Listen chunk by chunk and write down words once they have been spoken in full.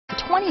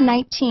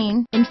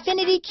2019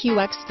 Infiniti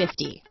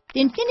QX50. The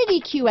Infiniti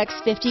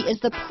QX50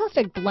 is the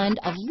perfect blend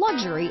of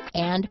luxury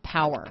and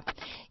power.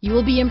 You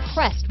will be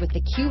impressed with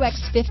the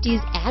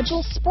QX50's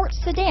agile sports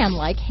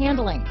sedan-like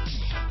handling.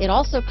 It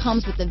also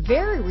comes with a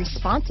very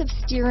responsive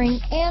steering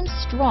and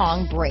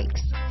strong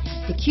brakes.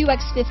 The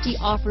QX50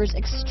 offers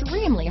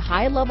extremely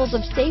high levels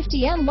of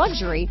safety and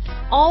luxury,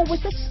 all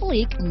with a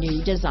sleek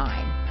new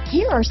design.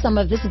 Here are some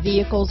of this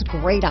vehicle's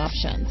great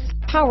options: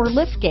 power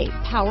liftgate,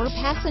 power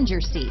passenger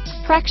seat,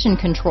 traction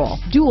control,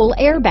 dual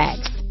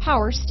airbags,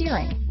 power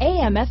steering,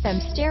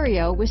 AM/FM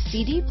stereo with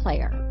CD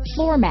player,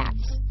 floor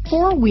mats,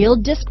 four-wheel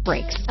disc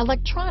brakes,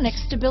 electronic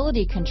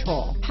stability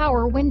control,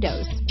 power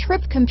windows,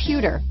 trip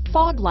computer,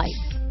 fog lights,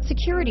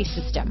 security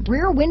system,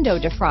 rear window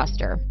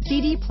defroster,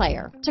 CD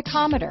player,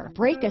 tachometer,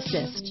 brake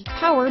assist,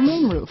 power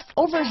moonroof,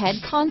 overhead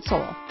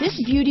console.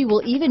 This beauty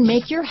will even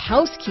make your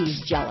house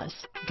keys jealous.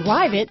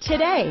 Drive it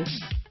today.